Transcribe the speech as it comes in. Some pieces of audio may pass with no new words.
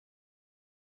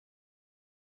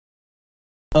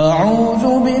أعوذ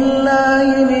بالله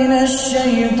من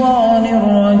الشيطان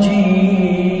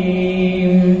الرجيم.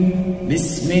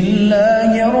 بسم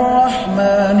الله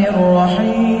الرحمن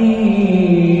الرحيم.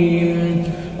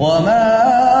 وما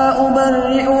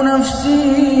أبرئ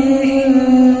نفسي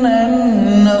إن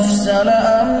النفس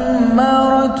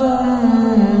لأمارة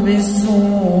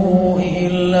بالسوء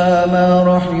إلا ما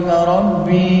رحم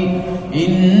ربي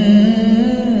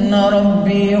إن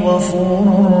ربي غفور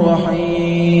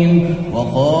رحيم.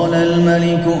 وقال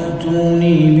الملك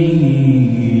ائتوني به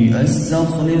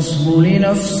أستخلصه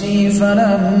لنفسي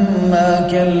فلما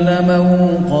كلمه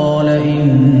قال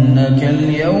إنك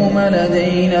اليوم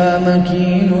لدينا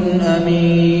مكين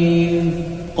أمين.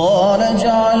 قال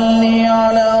اجعلني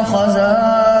على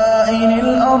خزائن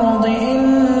الأرض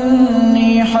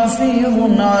إني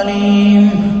حفيظ عليم.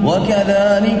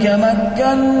 وكذلك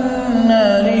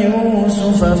مكنا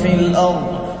ليوسف في الأرض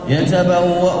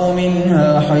يتبوأ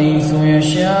منها حيث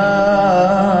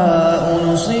يشاء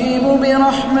نصيب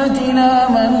برحمتنا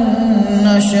من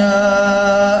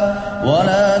نشاء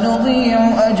ولا نضيع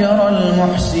أجر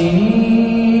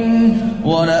المحسنين.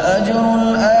 ولأجر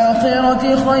الآخرة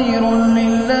خير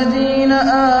للذين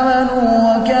آمنوا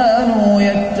وكانوا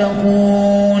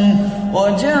يتقون.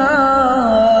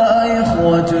 وجاء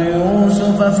إخوة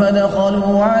يوسف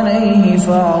فدخلوا عليه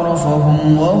فعرفهم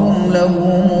وهم له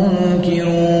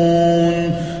منكرون.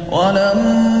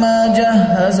 ولما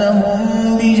جهزهم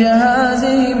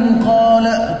بجهازهم قال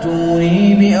ائتوني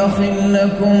بأخ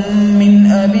لكم من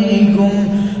أبيكم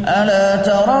ألا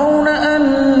ترون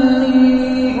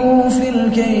أني أوفي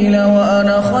الكيل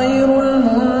وأنا خير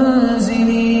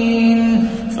المنزلين.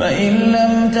 فإن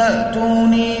لم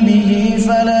تأتوني به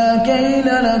فلا كيل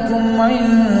لكم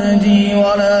عندي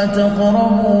ولا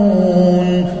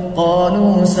تقربون.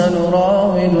 قالوا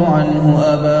سنراود عنه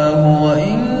أباه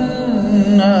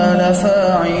وإنا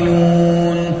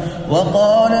لفاعلون.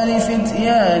 وقال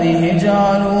لفتيانه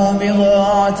اجعلوا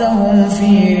بضاعتهم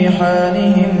في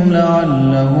رحالهم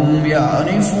لعلهم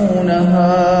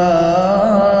يعرفونها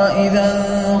إذا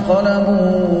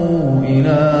انقلبوا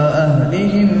إلى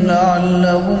أهلهم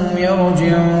لعلهم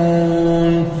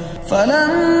يرجعون.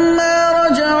 فلما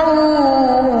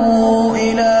رجعوا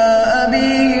إلى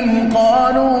أبيهم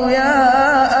قالوا يا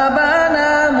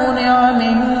أبانا منع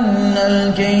منا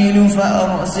الكيل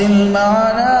فأرسل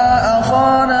معنا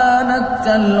أخانا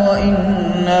نكتل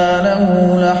وإنا له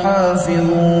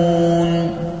لحافظون.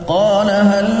 قال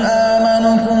هل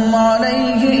آمنكم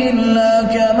عليه إلا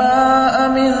كما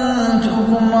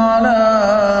أمنتكم على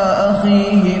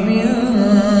أخيه من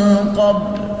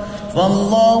قبل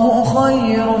فالله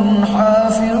خير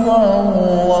حافظا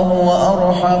وهو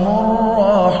أرحم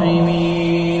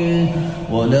الراحمين.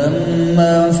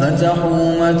 ولما فتحوا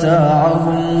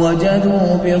متاعهم وجدوا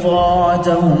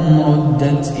بضاعتهم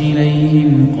ردت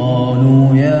إليهم قالوا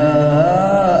يا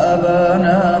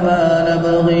أبانا ما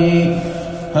نبغي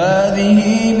هذه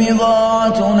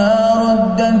بضاعتنا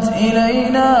ردت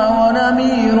إلينا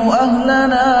ونمير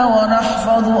أهلنا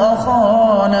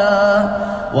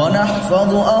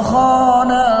ونحفظ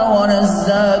أخانا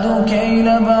ونزداد كيل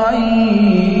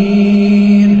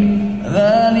بعير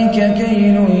ذلك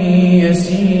كيل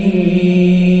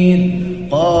يسير.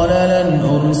 قال لن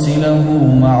أرسله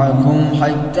معكم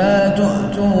حتى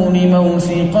تؤتون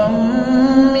موثقا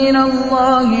من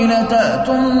الله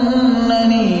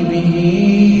لتأتونني به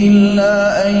إلا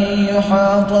أن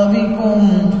يحاط بكم.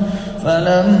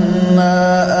 فلما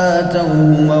آتوه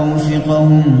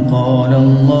موثقهم قال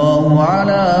الله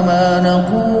على ما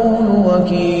نقول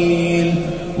وكيل.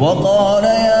 وقال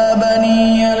يا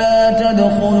بني لا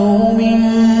تدخلوا من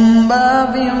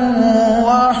باب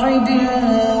واحد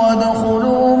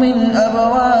وادخلوا من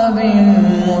أبواب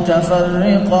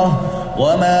متفرقة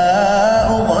وما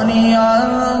أغني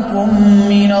عنكم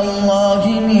من الله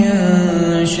من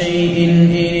شيء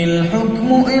إن الحكم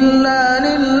إلا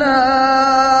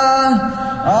لله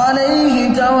عليه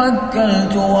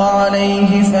توكلت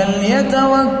وعليه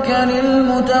فليتوكل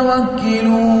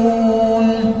المتوكلون.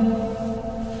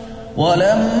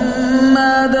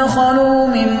 ولما دخلوا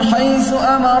من حيث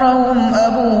أمرهم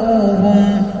أبوهم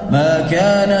ما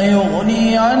كان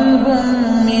يغني عنهم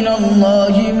من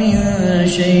الله من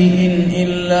شيء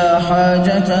إلا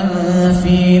حاجة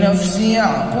في نفس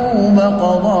يعقوب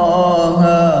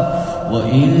قضاها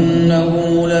وإنه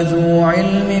لذو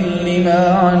علم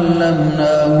لما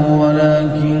علمناه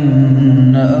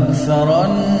ولكن أكثر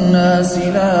الناس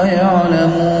لا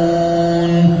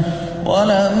يعلمون.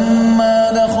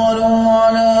 ولما دخلوا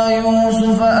على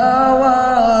يوسف آوى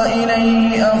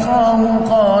إليه أخاه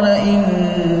قال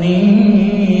إني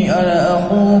أنا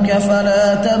أخوك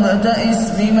فلا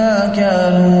تبتئس بما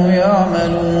كانوا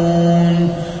يعملون.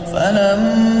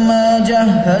 فلما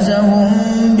جهزهم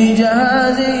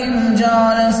بجهازهم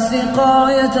جعل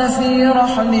السقاية في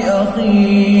رحل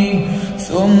أخيه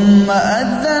ثم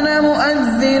أذن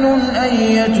مؤذن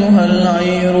أيتها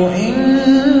العير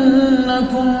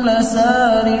إنكم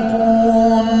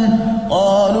لسارقون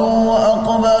قالوا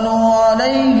وأقبلوا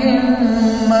عليهم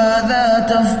ماذا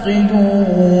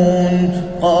تفقدون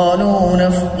قالوا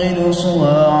نفقد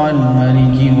صواع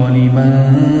الملك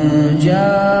ولمن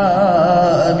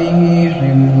جاء به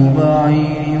حمل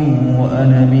بعير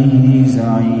وأنا به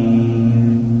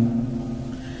زعيم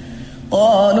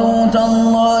قالوا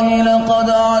تالله لقد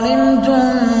علمتم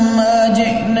ما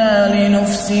جئنا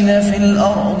لنفسد في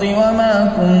الأرض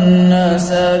وما كنا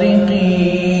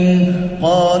سارقين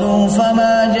قالوا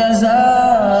فما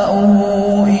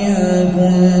جزاؤه إن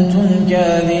كنتم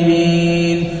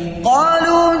كاذبين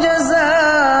قالوا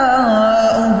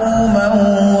جزاؤه من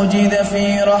وجد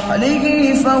في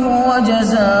رحله فهو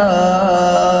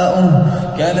جزاؤه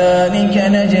كذلك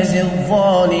نجزي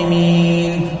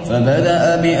الظالمين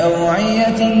فبدأ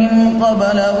بأوعيتهم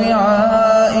قبل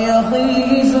وعاء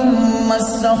أخيه ثم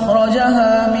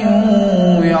استخرجها من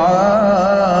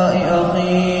وعاء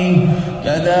أخيه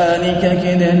كذلك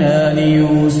كدنا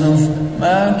ليوسف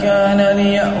ما كان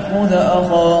ليأخذ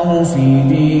أخاه في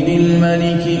دين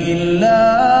الملك إلا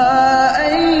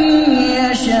أن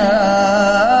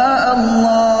يشاء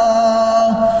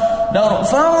الله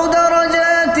نرفع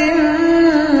درجات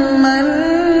من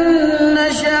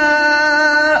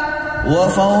نشاء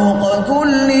وفوق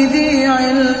كل ذي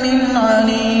علم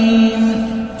عليم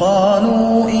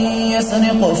قالوا إن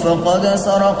يسرق فقد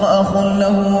سرق أخ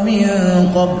له من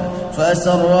قبل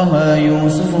فأسرها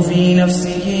يوسف في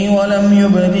نفسه ولم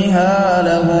يبدها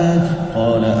لهم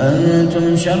قال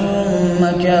أنتم شر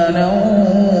مكانا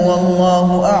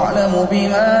والله أعلم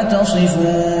بما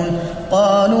تصفون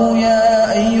قالوا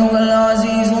يا أيها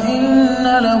العزيز إن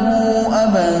له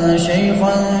أبا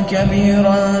شيخا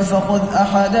كبيرا فخذ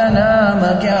أحدنا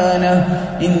مكانه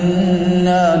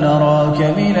إنا نراك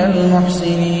من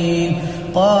المحسنين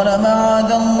قال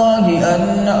معاذ الله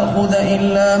أن نأخذ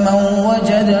إلا من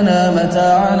وجدنا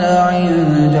متاعنا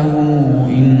عنده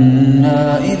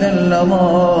إنا إذا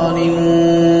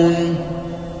لظالمون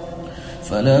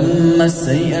فلما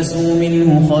استيئسوا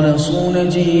منه خلصوا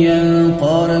نجيا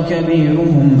قال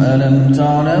كبيرهم ألم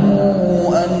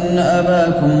تعلموا أن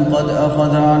أباكم قد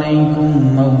أخذ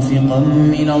عليكم موثقا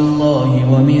من الله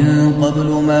ومن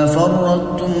قبل ما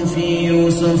فرطتم في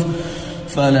يوسف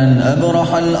فلن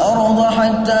أبرح الأرض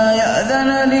حتى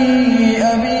يأذن لي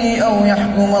أبي أو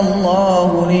يحكم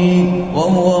الله لي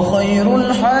وهو خير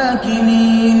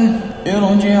الحاكمين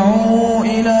ارجعوا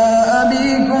إلى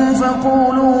أبيكم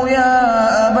فقولوا يا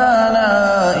أبانا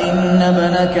إن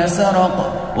ابنك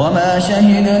سرق وما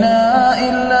شهدنا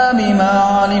إلا بما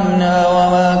علمنا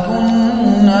وما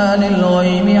كنا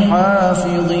للغيب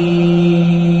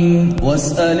حافظين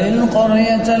واسأل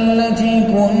القرية التي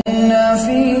كنا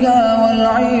فيها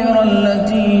والعير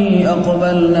التي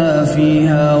أقبلنا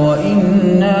فيها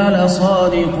وإنا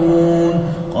لصادقون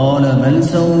قال بل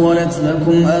سولت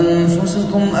لكم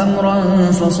أنفسكم أمرا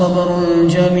فصبر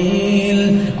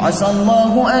جميل عسى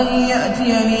الله أن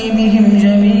يأتيني بهم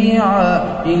جميعا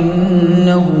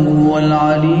إنه هو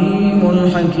العليم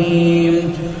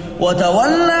الحكيم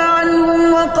وتولى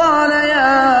عنهم وقال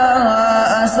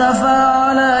يا أسفا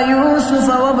على يوسف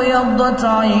وابيضت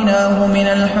عيناه من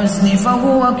الحزن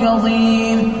فهو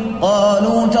كظيم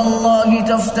قالوا تالله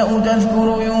تفتأ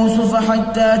تذكر يوسف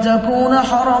حتى تكون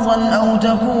حرضا أو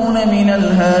تكون من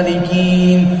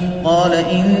الهالكين قال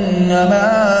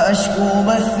إنما أشكو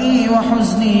بثي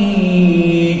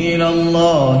وحزني إلى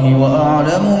الله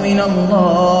وأعلم من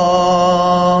الله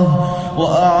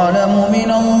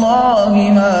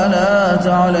ما لا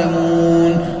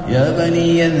تعلمون يا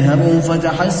بني يذهبوا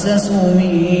فتحسسوا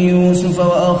من يوسف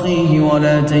وأخيه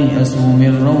ولا تيأسوا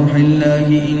من روح الله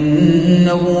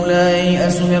إنه لا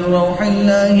ييأس من روح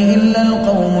الله إلا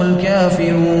القوم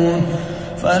الكافرون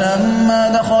فلما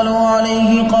دخلوا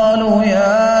عليه قالوا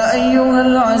يا أيها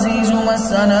العزيز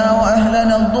مسنا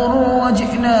وأهلنا الضر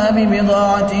وجئنا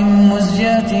ببضاعة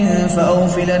مزجاة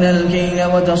فأوف لنا الكيل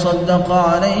وتصدق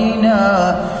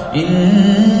علينا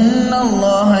إن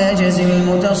الله يجزي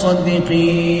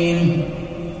المتصدقين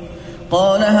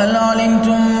قال هل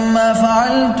علمتم ما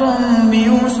فعلتم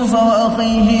بيوسف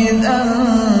وأخيه إذ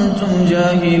أنتم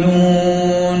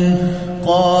جاهلون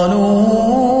قالوا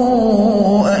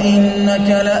أئنك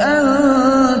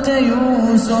لأنت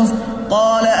يوسف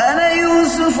قال أنا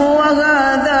يوسف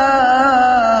وهذا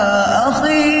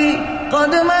أخي قد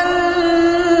من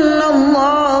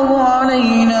الله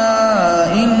علينا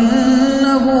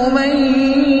إنه من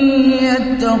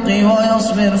يتق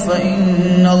ويصبر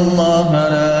فإن الله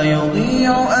لا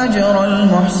يضيع أجر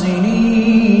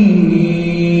المحسنين.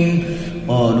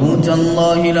 قالوا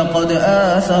تالله لقد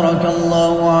آثرك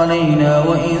الله علينا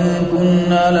وإن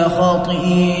كنا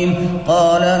لخاطئين.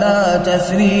 قال لا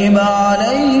تثريب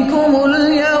عليكم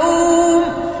اليوم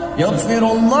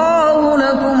يغفر الله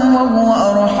لكم وهو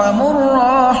أرحم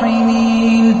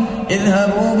الراحمين.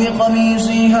 اذهبوا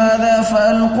بقميصي هذا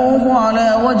فألقوه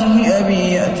على وجه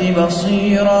أبي يأت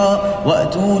بصيرا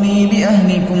وأتوني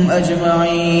بأهلكم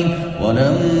أجمعين.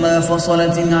 ولما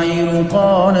فصلت العير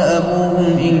قال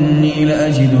أبوهم إني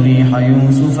لأجد ريح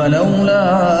يوسف لولا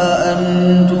أن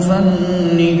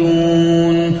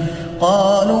تفندون.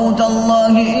 قالوا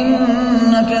تالله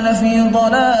إنك لفي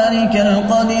ضلالك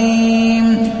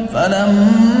القديم.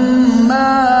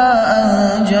 فلما أن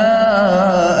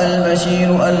جاء البشير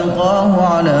ألقاه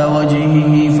على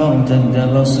وجهه فارتد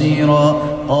بصيرا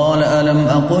قال ألم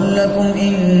أقل لكم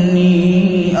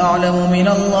إني أعلم من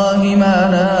الله ما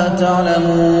لا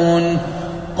تعلمون.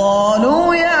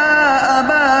 قالوا يا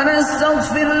أبانا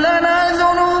استغفر لنا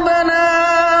ذنوبنا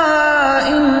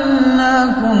إنا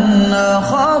كنا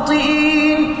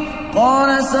خاطئين. قال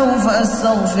سوف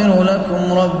أستغفر لكم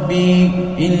ربي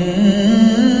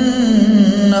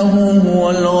إنه هو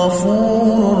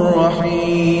الغفور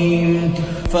الرحيم.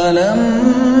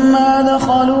 فلما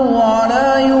دخلوا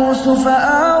على يوسف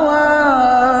آوى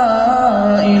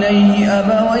إليه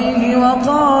أبويه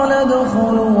وقال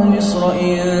ادخلوا مصر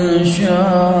إن شاء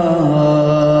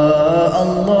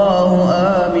الله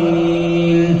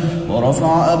آمنين.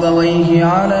 ورفع أبويه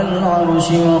على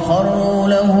العرش وخروا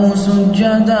له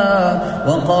سجدا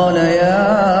وقال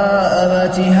يا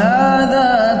أبت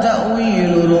هذا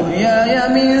تأويل رؤياي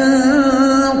من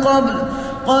قبل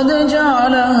قد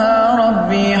جعلها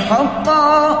ربي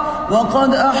حقا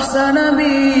وقد أحسن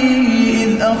بي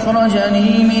إذ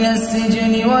أخرجني من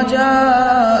السجن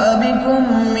وجاء بكم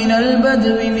من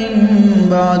البدو من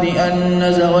بعد أن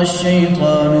نزغ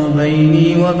الشيطان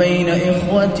بيني وبين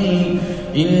إخوتي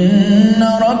إن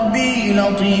ربي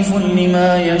لطيف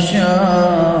لما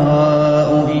يشاء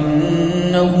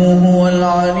إنه هو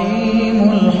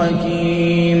العليم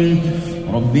الحكيم.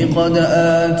 رب قد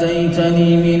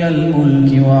آتيتني من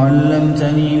الملك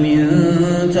وعلمتني من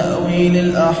تأويل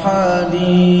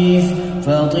الأحاديث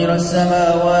فاطر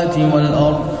السماوات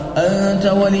والأرض أنت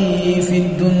ولي في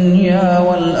الدنيا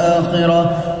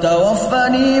والآخرة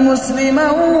توفني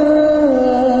مسلما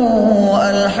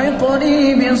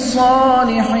وألحقني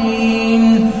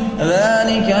بالصالحين.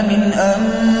 ذلك من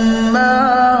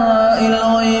أنباء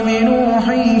الغيب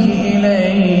نوحيه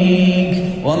إليك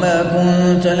وما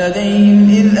كنت لديهم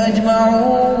إذ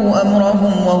أجمعوا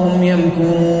أمرهم وهم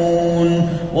يمكرون.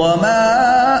 وما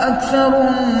أكثر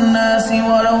الناس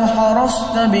ولو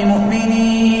حرصت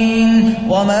بمؤمنين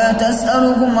وما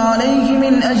تسألهم عليه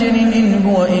من أجر إن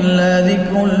هو إلا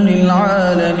ذكر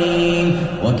للعالمين.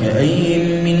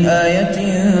 وكأي من آية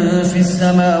في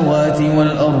السماوات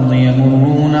والأرض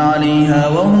يمرون عليها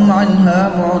وهم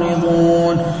عنها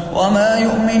معرضون. وما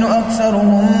يؤمن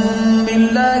أكثرهم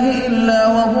بالله إلا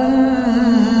وهم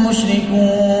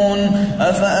مشركون.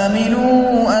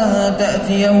 أفأمنوا أن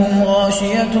تأتيهم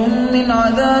غاشية من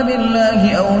عذاب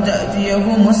الله أو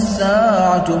تأتيهم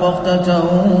الساعة بغتة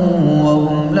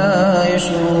وهم لا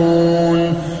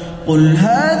يشعرون. قل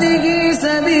هذه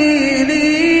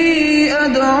سبيلي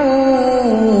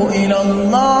أدعو إلى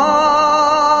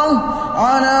الله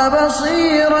على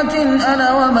بصيرة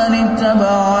أنا ومن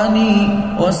اتبعني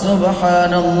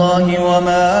وسبحان الله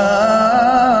وما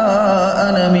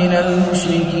أنا من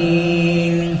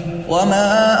المشركين. وما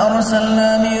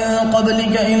أرسلنا من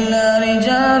قبلك إلا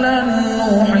رجالا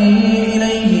نوحي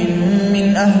إليهم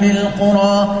من أهل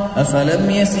القرى أفلم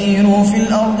يسيروا في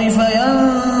الأرض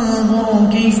فينظروا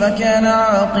كيف كان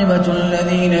عاقبة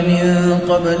الذين من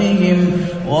قبلهم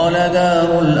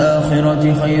ولدار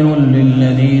الآخرة خير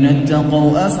للذين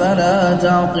اتقوا أفلا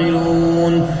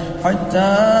تعقلون.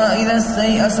 حتى إذا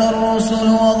استيأس الرسل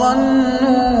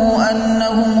وظنوا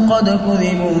أنهم قد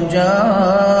كذبوا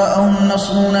جاءهم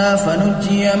نصرنا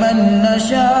فنجي من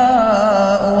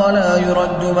نشاء ولا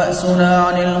يرد بأسنا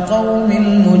عن القوم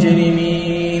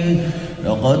المجرمين.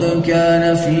 لقد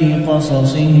كان في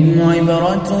قصصهم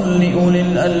عبرة لأولي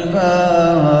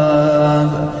الألباب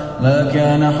ما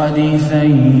كان حديثا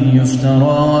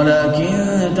يفترى ولكن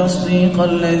تصديق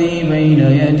الذي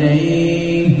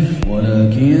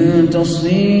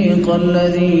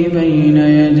بين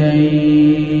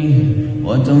يديه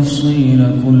وتفصيل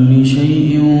كل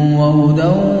شيء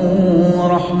وهدى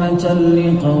ورحمة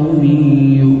لقوم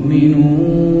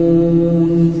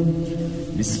يؤمنون.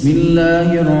 بسم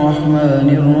الله الرحمن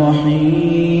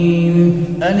الرحيم.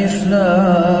 ألف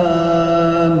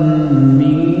لام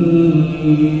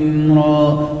ميم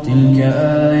را تلك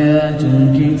آيات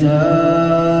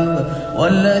الكتاب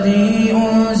والذي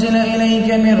أنزل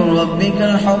إليك من ربك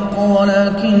الحق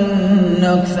ولكن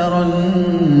أكثر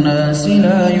الناس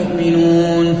لا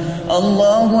يؤمنون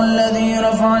الله الذي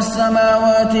رفع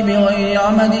السماوات بغير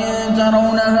عمد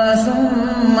ترونها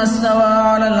ثم استوى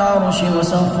على العرش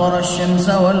وسخر الشمس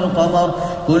والقمر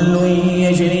كل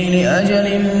يجري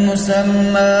لأجل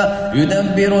مسمى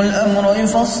يدبر الأمر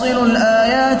يفصل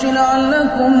الآيات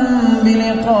لعلكم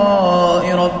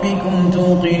بلقاء ربكم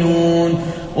توقنون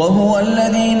وهو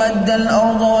الذي مد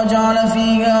الأرض وجعل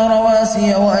فيها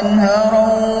رواسي وأنهارا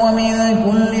ومن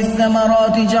كل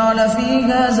الثمرات جعل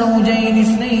فيها زوجين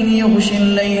اثنين يغشي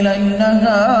الليل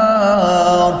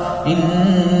النهار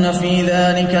إن في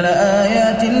ذلك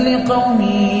لآيات لقوم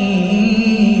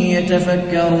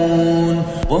يتفكرون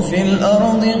وفي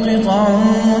الأرض قطع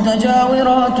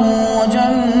متجاورات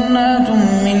وجنات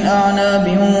من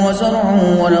أعناب وزرع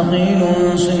ونخيل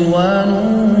صنوان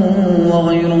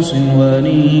وغير صنوان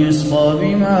يسقى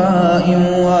بماء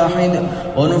واحد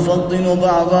ونفضل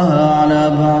بعضها على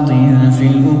بعض في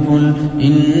الأكل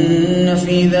إن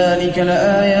في ذلك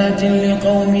لآيات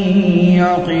لقوم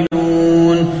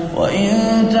يعقلون وإن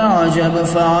تعجب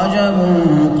فعجب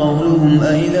قولهم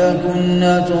أئذا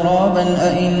كنا ترابا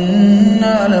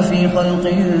أئنا لفي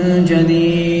خلق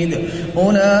جديد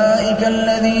أولئك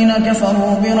الذين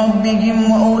كفروا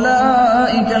بربهم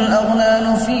وأولئك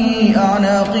الأغلال في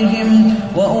أعناقهم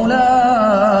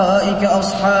وأولئك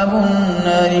أصحاب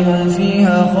النار هم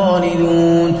فيها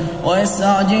خالدون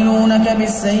ويستعجلونك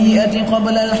بالسيئة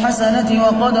قبل الحسنة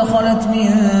وقد خلت من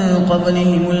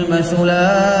قبلهم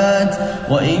المثلات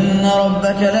وإن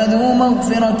ربك لذو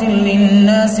مغفرة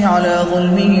للناس على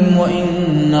ظلمهم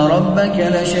وإن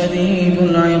ربك لشديد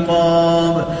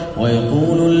العقاب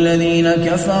ويقول الذين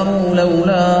كفروا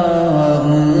لولا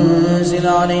أنزل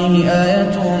عليه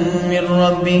آية من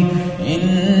ربه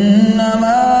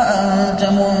إنما أنت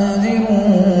منذر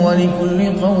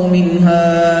ولكل قوم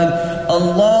هاد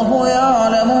الله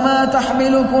يعلم ما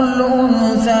تحمل كل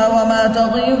أنثى وما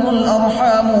تغيض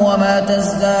الأرحام وما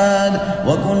تزداد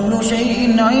وكل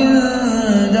شيء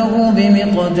عنده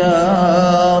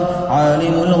بمقدار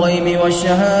عالم الغيب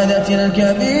والشهادة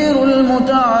الكبير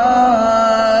المتعال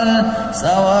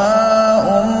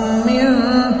سواء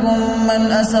منكم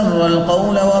من أسر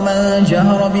القول ومن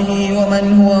جهر به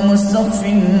ومن هو مستخف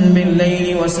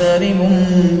بالليل وسارب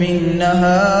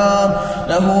بالنهار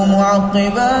له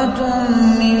معقبات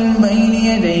من بين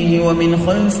يديه ومن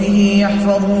خلفه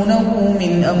يحفظونه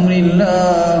من أمر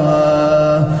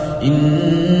الله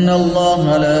إن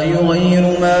الله لا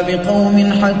يغير ما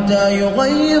بقوم حتى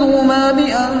يغيروا ما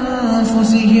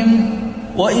بأنفسهم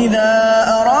وإذا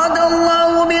أراد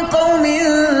الله بقوم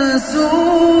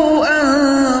سوءا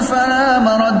فلا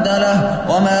مرد له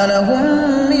وما لهم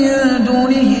من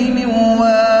دونه من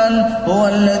وال هو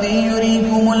الذي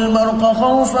يريكم البرق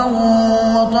خوفا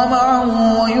وطمعا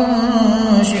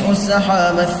وينشئ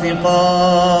السحاب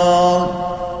الثقال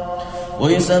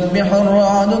ويسبح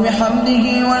الرعد بحمده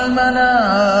والملائكة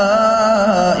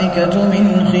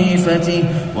من خيفته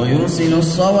ويرسل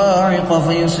الصواعق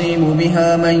فيصيب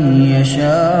بها من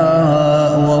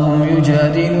يشاء وهم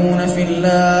يجادلون في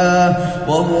الله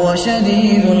وهو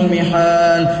شديد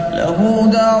المحال له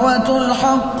دعوة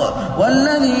الحق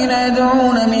والذين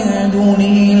يدعون من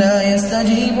دونه لا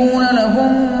يستجيبون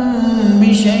لهم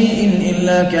بشيء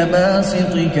إلا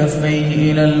كباسط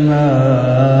كفيه إلى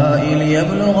الماء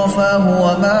ليبلغ فاه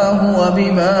وما هو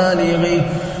ببالغه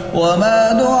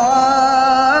وما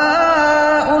دعاء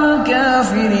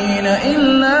الكافرين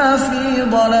إلا في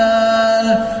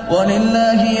ضلال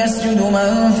ولله يسجد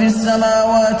من في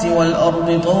السماوات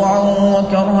والأرض طوعا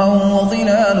وكرها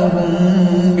وظلالهم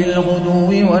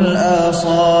بالغدو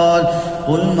والآصال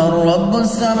قل من رب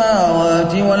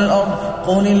السماوات والأرض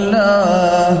قل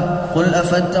الله قل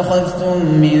أفاتخذتم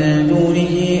من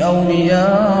دونه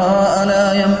أولياء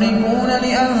لا يملكون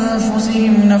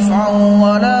لأنفسهم نفعا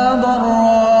ولا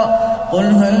ضرا قل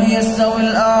هل يستوي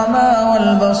الأعمى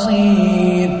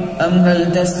والبصير أم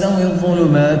هل تستوي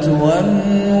الظلمات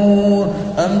والنور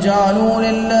أم جعلوا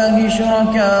لله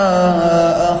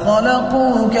شركاء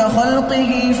خلقوا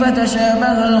كخلقه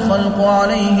فتشابه الخلق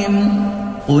عليهم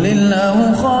قل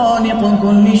الله خالق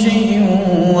كل شيء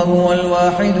وهو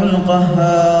الواحد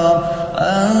القهار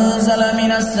أنزل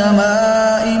من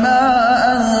السماء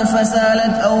ماء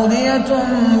فسالت أودية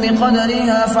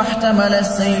بقدرها فاحتمل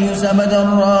السيل زبدا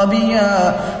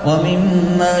رابيا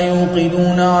ومما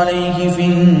يوقدون عليه في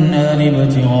النار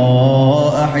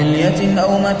ابتغاء حلية أو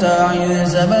متاع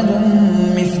زبد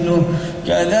مثله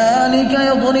كذلك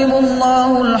يضرب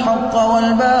الله الحق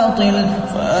والباطل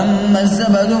فأما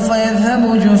الزبد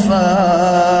فيذهب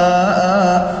جفاء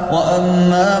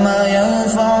وأما ما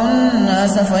ينفع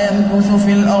الناس فيمكث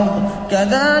في الأرض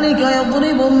كذلك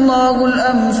يضرب الله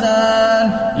الأمثال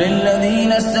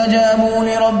للذين استجابوا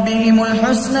لربهم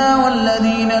الحسنى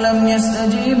والذين لم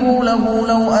يستجيبوا له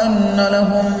لو أن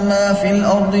لهم ما في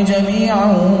الأرض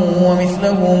جميعا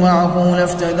ومثله معه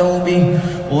لافتدوا به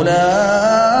أولئك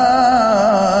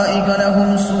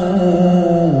لهم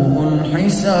سوء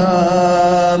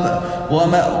الحساب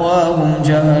ومأواهم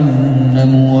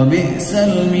جهنم وبئس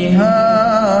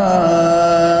المهاد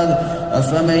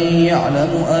أفمن يعلم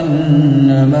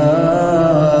أنما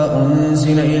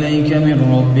أنزل إليك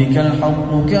من ربك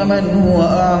الحق كمن هو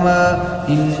أعمى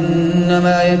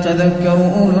إنما يتذكر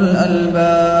أولو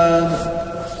الألباب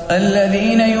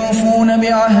الذين يوفون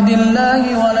بعهد الله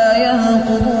ولا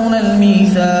ينقضون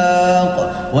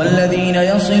الميثاق والذين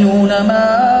يصلون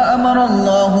ما أمر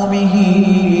الله به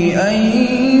أن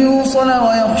يوصل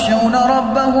ويخشون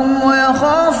ربهم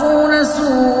ويخافون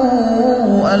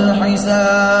سوء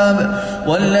الحساب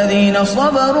والذين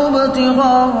صبروا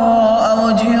ابتغاء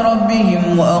وجه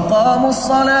ربهم وأقاموا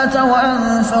الصلاة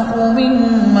وأنفقوا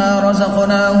مما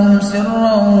رزقناهم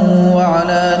سرا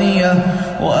وعلانية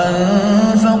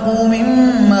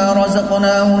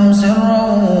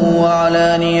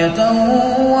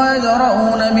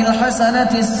ويدرؤون بالحسنة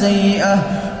السيئة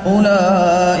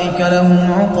أولئك لهم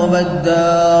عقبى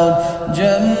الدار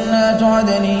جنات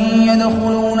عدن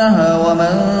يدخلونها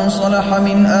ومن صلح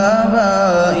من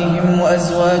آبائهم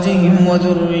وأزواجهم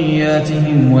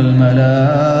وذرياتهم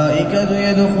والملائكة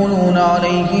يدخلون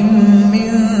عليهم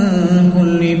من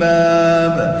كل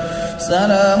باب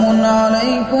سلام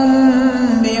عليكم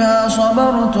بما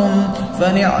صبرتم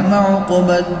فنعم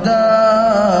عقبى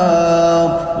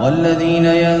الدار والذين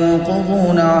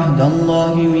ينقضون عهد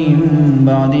الله من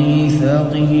بعد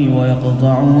ميثاقه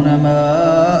ويقطعون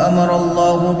ما أمر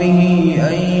الله به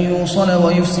أن يوصل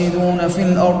ويفسدون في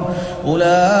الأرض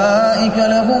أولئك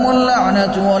لهم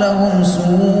اللعنة ولهم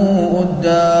سوء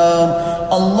الدار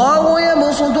الله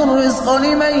يبسط الرزق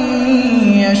لمن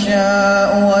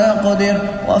يشاء ويقدر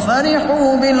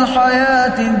وفرحوا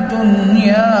بالحياة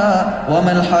الدنيا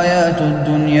وما الحياة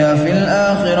الدنيا في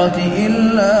الآخرة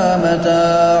إلا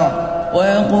متاع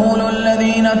ويقول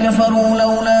الذين كفروا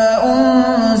لولا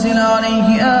أنزل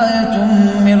عليه آية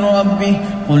من ربه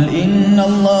قل إن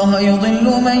الله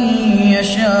يضل من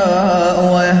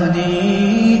يشاء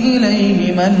ويهدي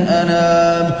إليه من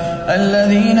أناب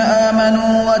الذين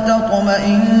آمنوا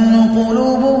وتطمئن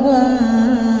قلوبهم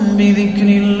بذكر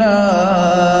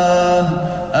الله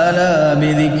ألا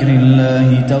بذكر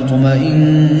الله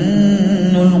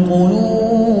تطمئن القلوب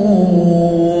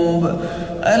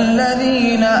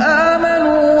الذين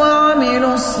آمنوا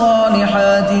وعملوا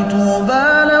الصالحات طوبى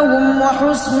لهم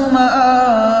وحسن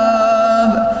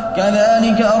مآب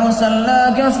كذلك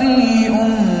أرسلناك في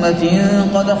أمة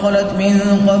قد خلت من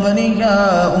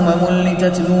قبلها أمم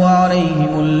لتتلو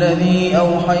عليهم الذي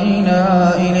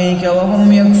أوحينا إليك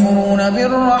وهم يكفرون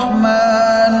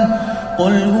بالرحمن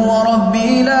قل هو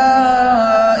ربي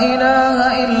لا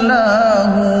إله إلا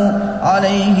هو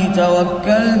عليه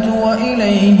توكلت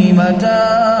وإليه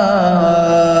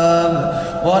متاب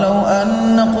ولو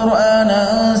أن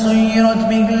قرآنا سيرت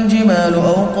به الجبال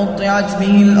أو قطعت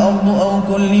به الأرض أو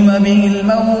كلم به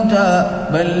الموتى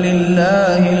بل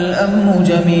لله الأمر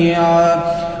جميعا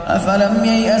أفلم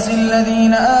ييأس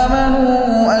الذين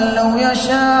آمنوا أن لو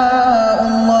يشاء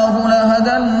الله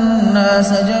لهدى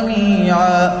الناس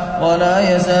جميعا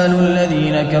ولا يزال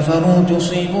الذين كفروا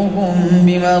تصيبهم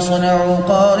بما صنعوا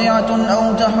قارعة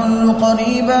أو تحل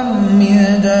قريبا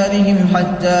من دارهم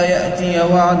حتى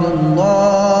يأتي وعد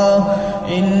الله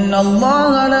إن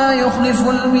الله لا يخلف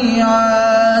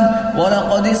الميعاد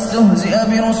ولقد استهزئ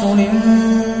برسل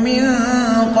من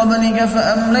قبلك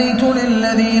فأمليت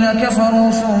للذين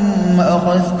كفروا ثم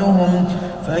أخذتهم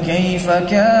فكيف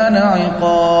كان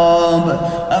عقاب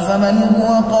أفمن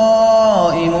هو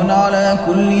قائم على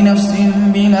كل نفس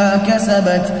بما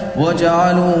كسبت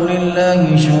وجعلوا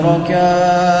لله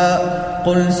شركاء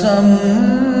قل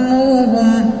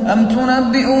سموهم أم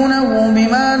تنبئونه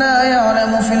بما لا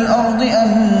يعلم في الأرض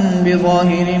أم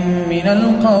بظاهر من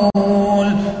القول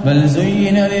بل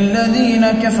زين للذين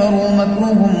كفروا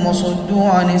مكرهم وصدوا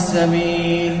عن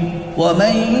السبيل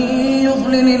ومن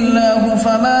يضلل الله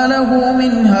فما له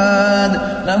من هاد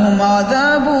لهم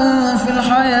عذاب في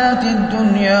الحياة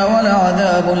الدنيا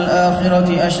ولعذاب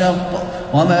الآخرة أشق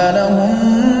وما لهم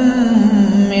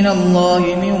من الله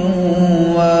من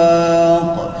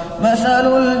واق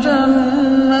مثل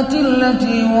الجنة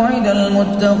التي وعد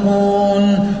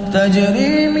المتقون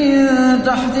تجري من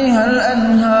تحتها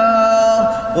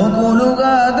الأنهار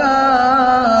أكلها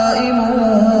دائم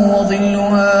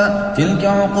وظلها تلك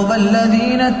عقبى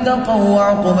الذين اتقوا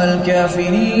وعقبى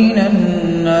الكافرين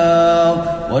النار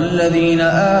والذين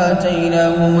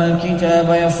آتيناهم الكتاب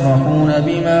يفرحون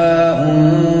بما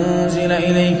أنزل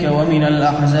إليك ومن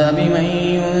الأحزاب من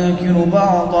ينكر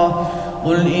بعضه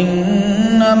قل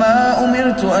إنما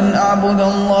أمرت أن أعبد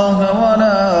الله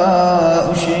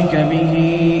ولا أشرك به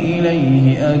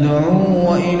إليه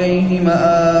أدعو وإليه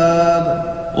مآب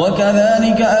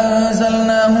وكذلك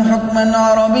أنزلناه حكما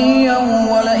عربيا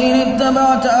ولئن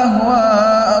اتبعت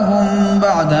أهواءهم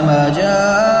بعدما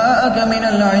جاءك من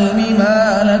العلم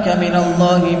ما لك من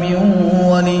الله من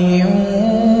ولي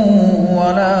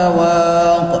ولا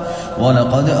واق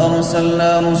ولقد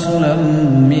أرسلنا رسلا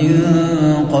من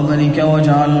قبلك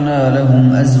وجعلنا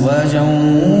لهم أزواجا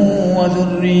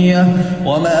وذرية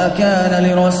وما كان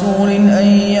لرسول أن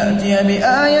يأتي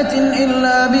بآية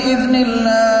إلا بإذن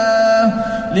الله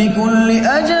لكل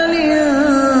أجل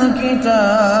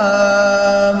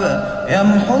كتاب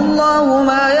يمحو الله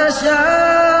ما يشاء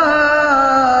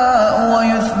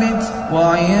ويثبت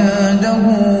وعنده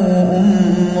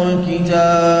أم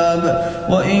الكتاب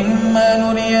وإما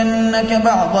نرينك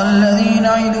بعض الذي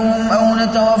نعدهم أو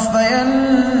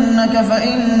نتوفينك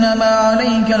فإنما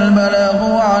عليك البلاغ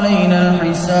وعلينا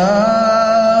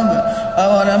الحساب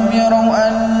أولم يروا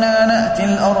أنا نأتي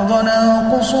الأرض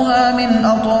ننقصها من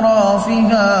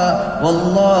أطرافها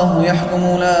والله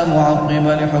يحكم لا معقب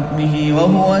لحكمه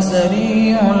وهو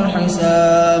سريع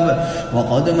الحساب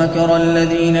وقد مكر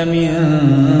الذين من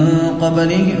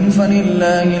قبلهم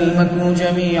فلله المكر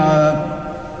جميعا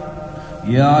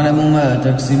يعلم ما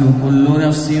تكسب كل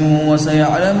نفس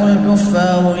وسيعلم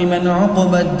الكفار لمن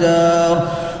عقبى الدار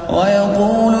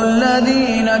ويقول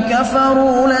الذين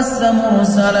كفروا لست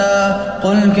مرسلا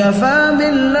قل كفى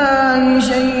بالله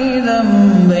شهيدا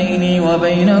بيني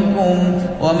وبينكم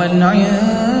ومن عنده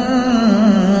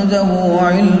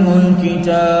علم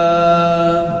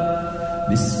الكتاب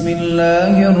بسم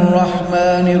الله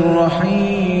الرحمن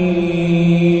الرحيم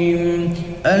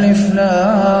ألف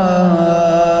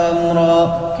لام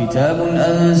را كتاب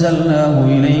أنزلناه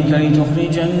إليك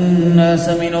لتخرج الناس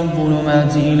من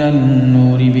الظلمات إلى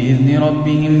النور بإذن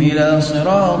ربهم إلى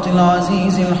صراط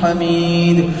العزيز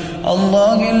الحميد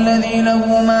الله الذي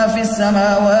له ما في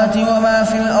السماوات وما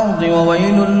في الأرض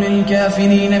وويل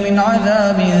للكافرين من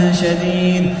عذاب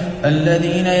شديد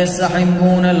الذين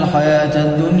يستحبون الحياة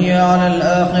الدنيا على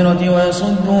الآخرة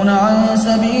ويصدون عن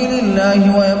سبيل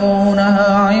الله ويبغونها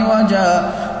عوجا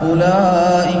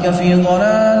أولئك في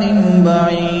ضلال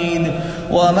بعيد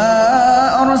وما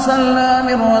أرسلنا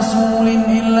من رسول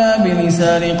إلا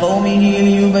بلسان قومه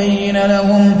ليبين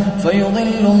لهم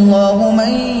فيضل الله من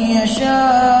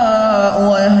يشاء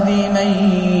ويهدي من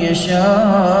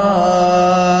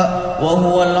يشاء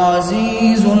وهو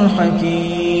العزيز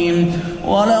الحكيم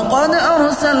ولقد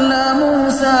أرسلنا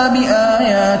موسى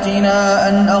بآياتنا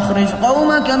أن أخرج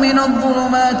قومك من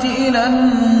الظلمات إلى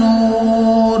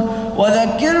النور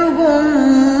وذكرهم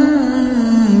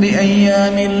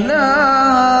بأيام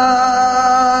الله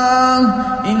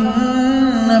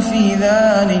إن في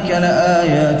ذلك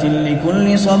لآيات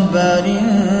لكل صبار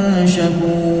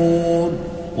شكور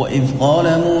وإذ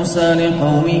قال موسى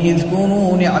لقومه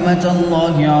اذكروا نعمة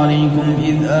الله عليكم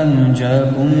إذ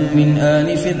أنجاكم من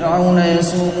آل فرعون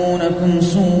يسومونكم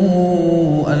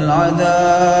سوء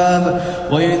العذاب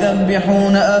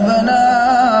ويذبحون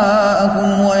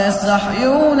أبناءكم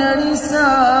ويستحيون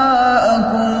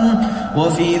نساءكم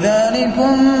وفي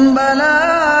ذلكم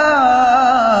بلاء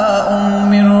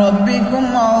من ربكم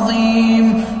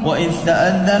عظيم وإذ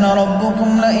تأذن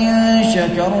ربكم لئن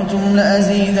شكرتم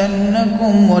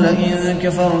لأزيدنكم ولئن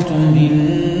كفرتم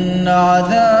إن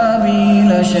عذابي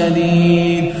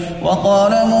لشديد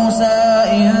وقال موسى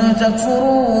إن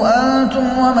تكفروا أنتم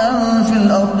ومن في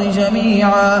الأرض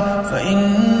جميعا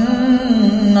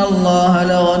فإن الله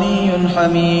لغني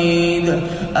حميد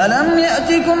ألم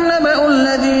يأتكم نبأ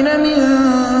الذين من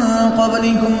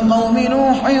قبلكم قوم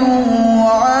نوح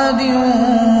وعاد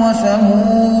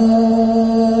وثمود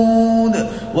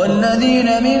والذين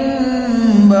من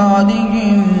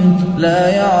بعدهم لا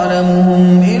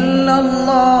يعلمهم إلا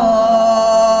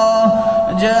الله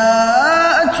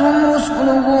جاءتهم جاءتهم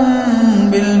رسلهم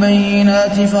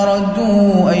بالبينات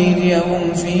فردوا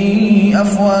أيديهم في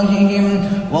أفواههم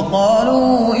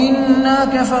وقالوا إنا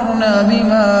كفرنا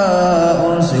بما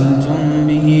أرسلتم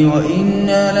به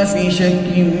وإنا لفي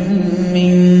شك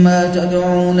مما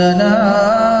تدعوننا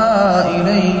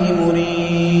إليه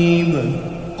مريب.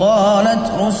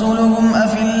 قالت رسلهم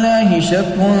أفي الله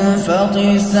شك فاطر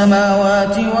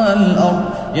السماوات والأرض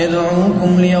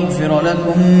يدعوكم ليغفر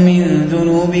لكم من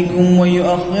ذنوبكم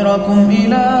ويؤخركم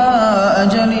إلى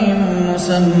أجل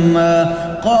مسمى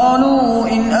قالوا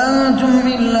إن أنتم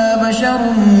إلا بشر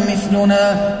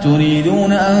مثلنا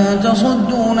تريدون أن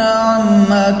تصدونا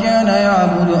عما كان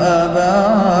يعبد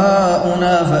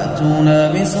آباؤنا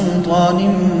فأتونا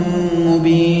بسلطان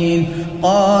مبين.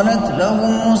 قالت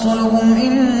لهم رسلهم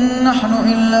إن نحن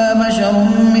إلا بشر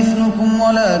مثلكم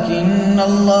ولكن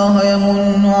الله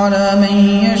يمن على من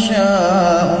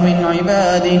يشاء من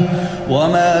عباده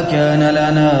وما كان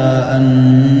لنا أن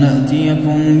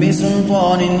نأتيكم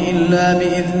بسلطان إلا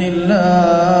بإذن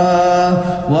الله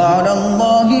وعلى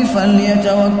الله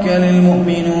فليتوكل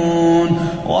المؤمنون.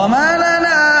 وما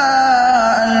لنا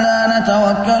ألا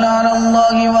نتوكل على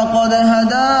الله وقد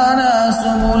هدانا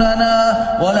سبلنا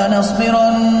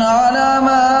ولنصبرن على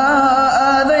ما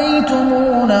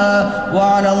آذيتمونا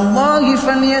وعلى الله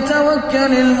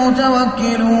فليتوكل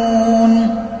المتوكلون.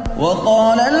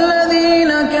 وقال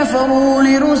الذين كفروا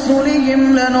لرسلهم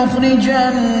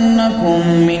لنخرجنكم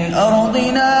من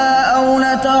أرضنا أو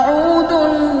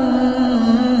لتعودن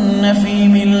في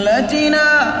ملتنا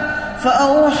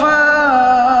فأوحى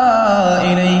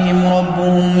إليهم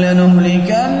ربهم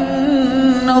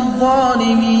لنهلكن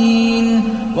الظالمين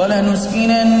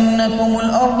ولنسكننكم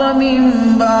الأرض من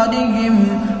بعدهم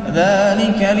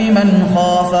ذلك لمن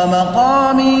خاف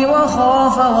مقامي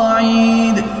وخاف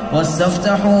وعيد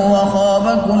واستفتحوا وخاب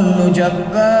كل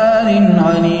جبار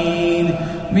عنيد.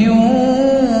 من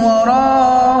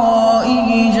ورائه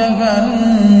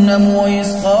جهنم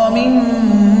ويسقى من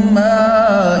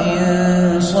ماء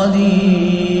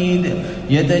صديد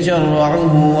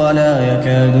يتجرعه ولا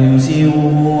يكاد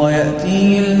يسيغه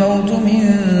ويأتيه الموت من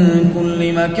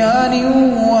كل مكان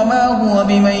وما هو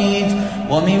بميت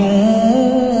ومن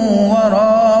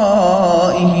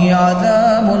ورائه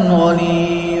عذاب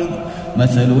غليظ.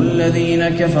 مثل الذين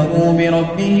كفروا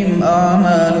بربهم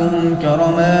أعمالهم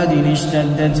كرماد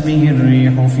اشتدت به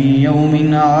الريح في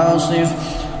يوم عاصف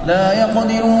لا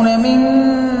يقدرون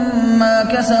مما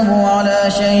كسبوا على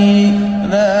شيء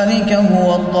ذلك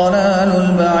هو الضلال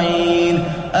البعيد.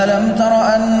 ألم تر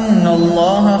أن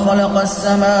الله خلق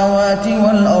السماوات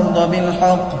والأرض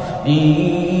بالحق إن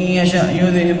يشأ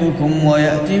يذهبكم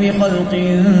ويأتي بخلق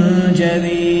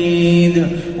جديد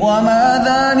وما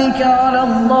ذلك على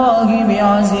الله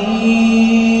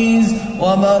بعزيز.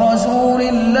 وبرزوا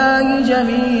لله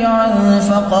جميعا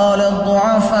فقال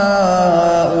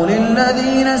الضعفاء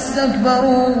للذين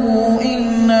استكبروا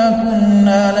إنا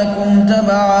كنا لكم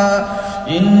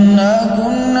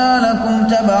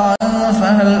تبعا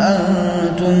فهل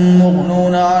أنتم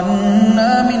مغنون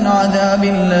عنا من عذاب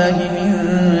الله من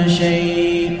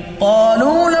شيء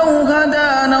قالوا لو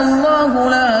هدانا الله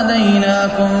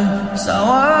لهديناكم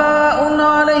سواء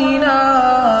علينا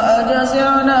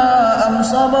أجزعنا أم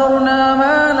صبرنا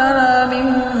ما لنا من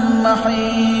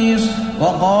محيص.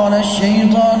 وقال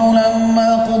الشيطان لما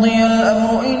قضي الأمر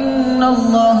إن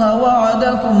الله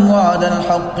وعدكم وعد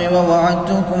الحق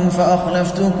ووعدتكم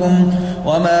فأخلفتكم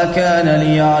وما كان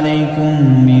لي عليكم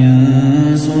من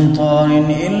سلطان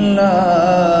إلا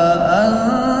أن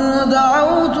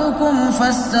دعوتكم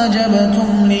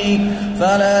فاستجبتم لي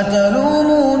فلا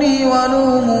تلوموني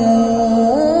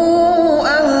ولوموا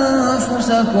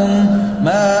أنفسكم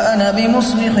ما أنا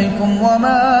بمصرخكم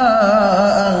وما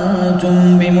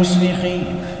أنتم بمصرخي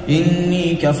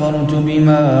إني كفرت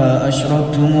بما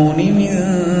أشركتمون من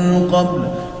قبل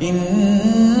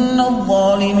إن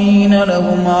الظالمين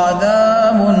لهم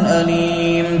عذاب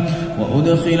أليم.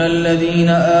 وأدخل الذين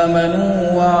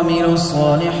آمنوا وعملوا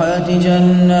الصالحات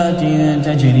جنات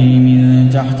تجري من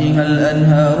تحتها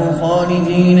الأنهار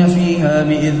خالدين فيها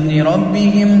بإذن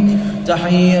ربهم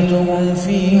تحيتهم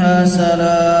فيها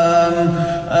سلام.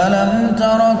 ألم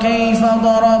تر كيف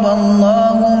ضرب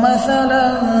الله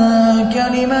مثلا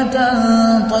كلمة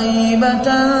طيبة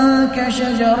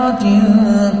كشجرة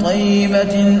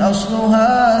طيبة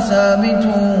أصلها ثابت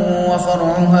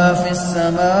وفرعها في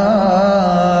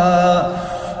السماء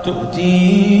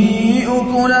تؤتي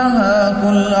أكلها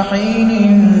كل حين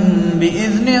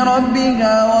بإذن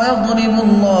ربها ويضرب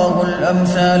الله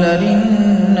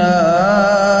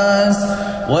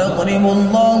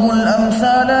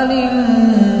الأمثال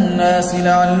للناس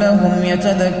لعلهم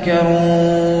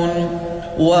يتذكرون.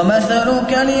 ومثل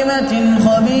كلمة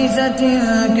خبيثة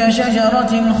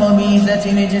كشجرة خبيثة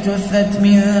اجتثت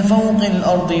من فوق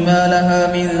الأرض ما لها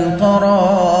من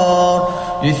قرار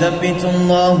يثبت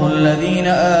الله الذين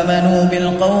آمنوا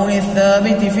بالقول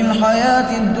الثابت في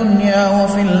الحياة الدنيا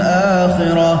وفي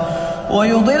الآخرة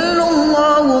ويضل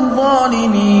الله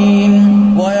الظالمين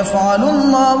ويفعل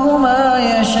الله ما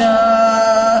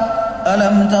يشاء.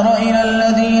 ألم تر إلى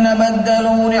الذين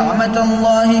بدلوا نعمة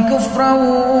الله كفرا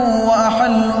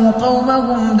وأحلوا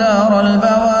قومهم دار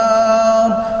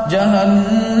البوار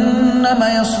جهنم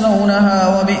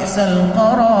يصلونها وبئس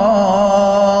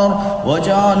القرار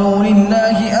وجعلوا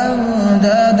لله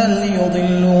أندادا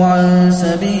ليضلوا عن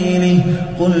سبيله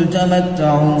قل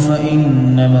تمتعوا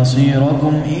فإن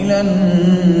مصيركم إلى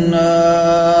النار.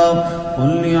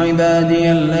 قل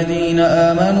لعبادي الذين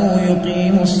آمنوا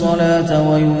يقيموا الصلاة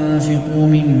وينفقوا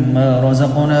مما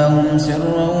رزقناهم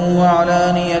سرا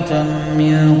وعلانية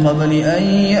من قبل أن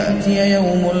يأتي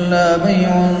يوم لا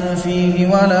بيع فيه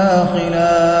ولا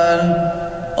خلال.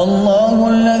 الله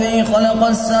الذي خلق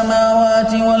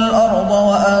السماوات والأرض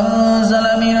وأنزل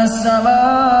من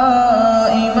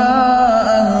السماء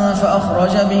ماء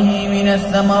فأخرج به من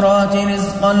الثمرات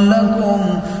رزقا لكم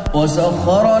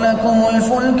وسخر لكم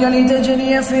الفلك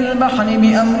لتجري في البحر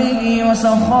بأمره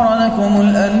وسخر لكم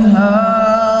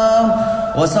الأنهار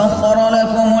وسخر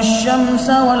لكم الشمس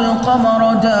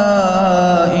والقمر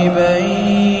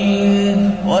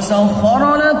دائبين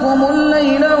وسخر لكم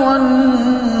الليل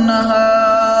والنهار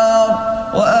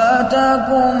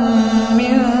وآتاكم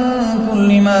من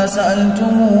كل ما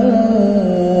سألتموه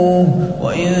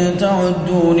وإن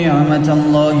تعدوا نعمة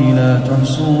الله لا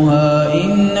تحصوها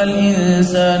إن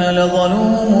الإنسان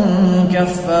لظلوم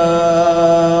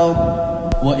كفار.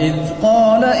 وإذ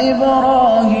قال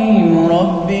إبراهيم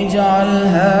رب اجعل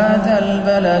هذا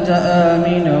البلد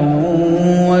آمنا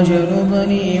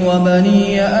واجنبني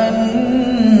وبني أن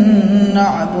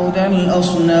نعبد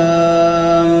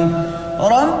الأصنام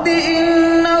رب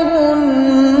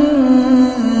إنهن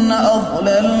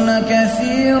أضللن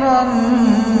كثيرا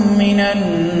من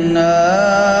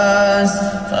الناس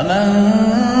فمن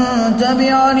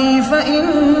تبعني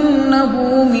فإنه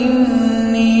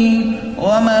مني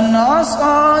ومن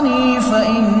عصاني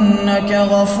فإنك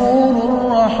غفور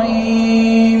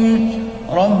رحيم.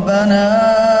 ربنا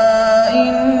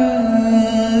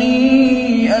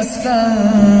إني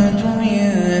أسكنت من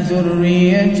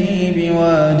ذريتي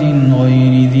بواد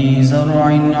غير ذي زرع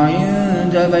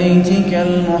عند بيتك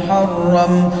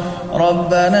المحرم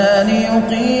ربنا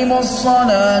ليقيموا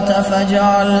الصلاة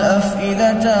فاجعل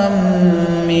أفئدة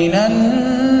من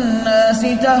الناس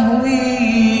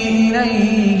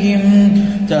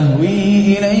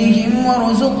تهوي إليهم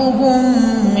وارزقهم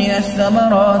من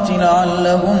الثمرات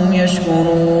لعلهم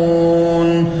يشكرون.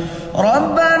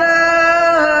 ربنا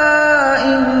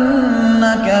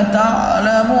إنك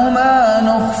تعلم ما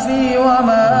نخفي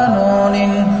وما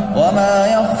نعلن وما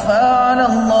يخفى على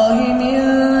الله من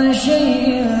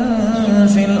شيء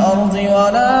في الأرض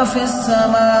ولا في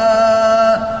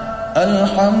السماء.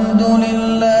 الحمد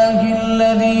لله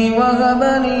الذي وهب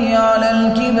لي على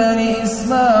الكبر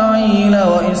إسماعيل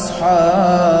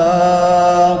وإسحاق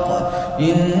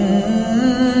إن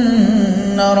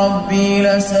ربي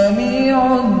لسميع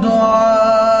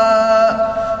الدعاء.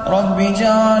 رب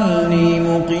اجعلني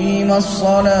مقيم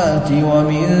الصلاة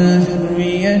ومن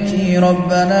ذريتي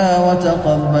ربنا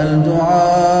وتقبل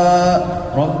دعاء.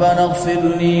 ربنا اغفر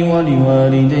لي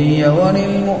ولوالدي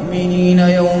وللمؤمنين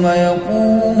يوم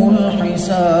يقوم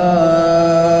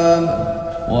الحساب.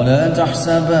 ولا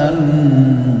تحسبن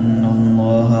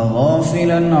الله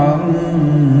غافلا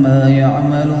عما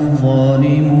يعمل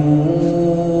الظالمون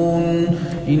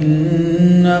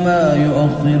إنما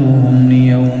يؤخرهم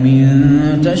ليوم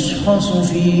تشخص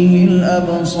فيه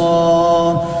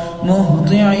الأبصار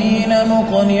مهطعين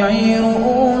مقنعي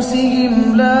رؤوسهم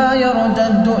لا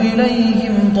يرتد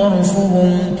إليهم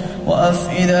طرفهم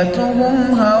وأفئدتهم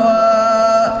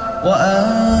هواء.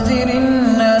 وأنذر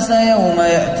الناس يوم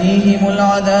يأتيهم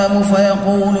العذاب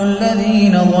فيقول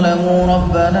الذين ظلموا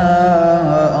ربنا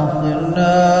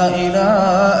أخرنا إلى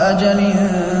أجل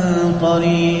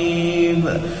قريب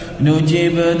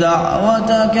نجب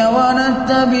دعوتك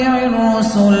ونتبع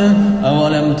الرسل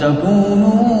أولم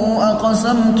تكونوا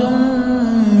أقسمتم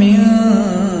من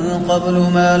قبل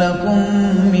ما لكم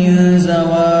من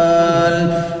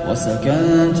زوال.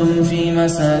 وسكنتم في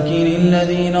مساكن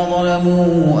الذين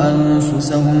ظلموا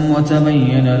أنفسهم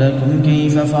وتبين لكم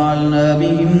كيف فعلنا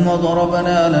بهم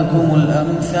وضربنا لكم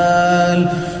الأمثال.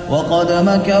 وقد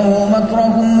مكروا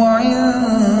مكرهم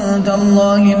وعند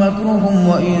الله مكرهم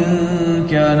وإن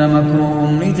كان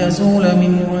مكرهم لتزول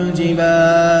منه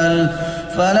الجبال.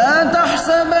 فلا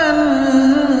تحسبن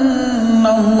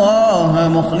الله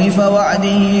مخلف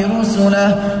وعده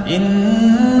رسله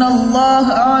إن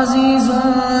الله عزيز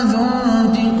ذو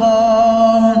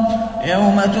انتقام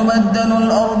يوم تبدل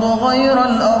الأرض غير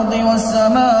الأرض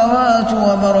والسماوات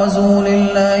وبرزوا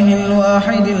لله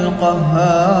الواحد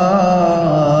القهار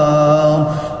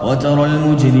وترى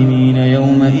المجرمين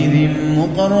يومئذ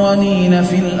مقرنين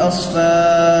في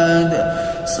الأصفاد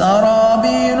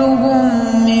سرابيلهم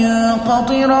من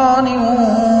قطران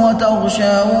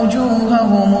وتغشى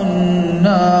وجوههم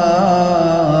النار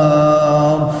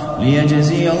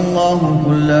ليجزي الله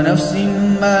كل نفس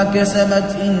ما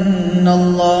كسبت إن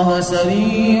الله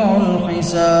سريع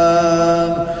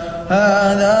الحساب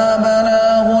هذا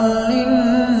بلاغ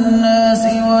للناس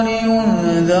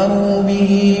ولينذروا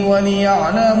به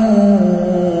وليعلموا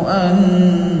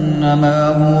أنما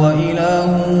هو إله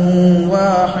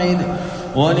واحد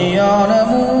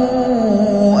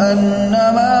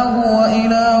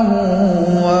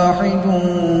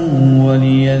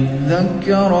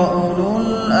وليذكر أولو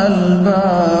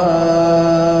الألباب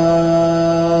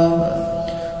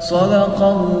صدق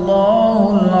الله